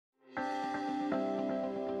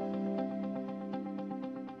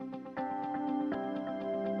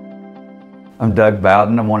I'm Doug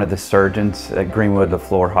Bowden. I'm one of the surgeons at Greenwood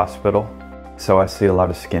Leflore Hospital. So I see a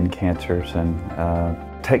lot of skin cancers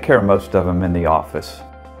and take care of most of them in the office.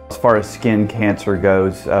 As far as skin cancer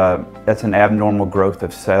goes, that's an abnormal growth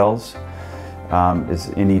of cells,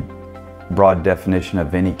 is any broad definition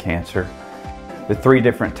of any cancer. The three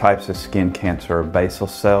different types of skin cancer are basal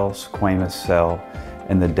cell, squamous cell,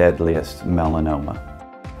 and the deadliest, melanoma.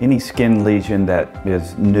 Any skin lesion that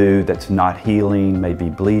is new, that's not healing, may be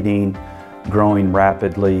bleeding, growing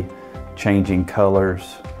rapidly, changing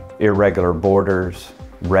colors, irregular borders,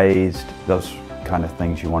 raised, those kind of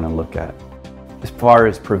things you want to look at. As far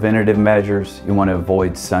as preventative measures, you want to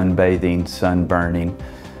avoid sunbathing, sunburning.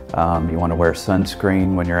 You want to wear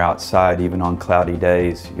sunscreen when you're outside, even on cloudy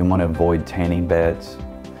days. You want to avoid tanning beds.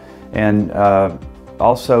 And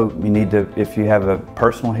also, you need to, if you have a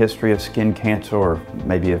personal history of skin cancer or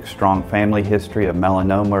maybe a strong family history of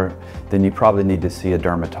melanoma, then you probably need to see a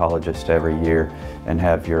dermatologist every year and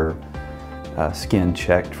have your skin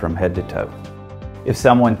checked from head to toe. If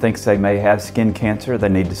someone thinks they may have skin cancer, they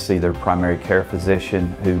need to see their primary care physician,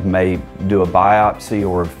 who may do a biopsy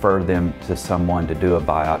or refer them to someone to do a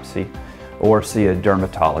biopsy, or see a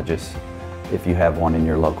dermatologist if you have one in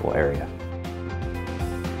your local area.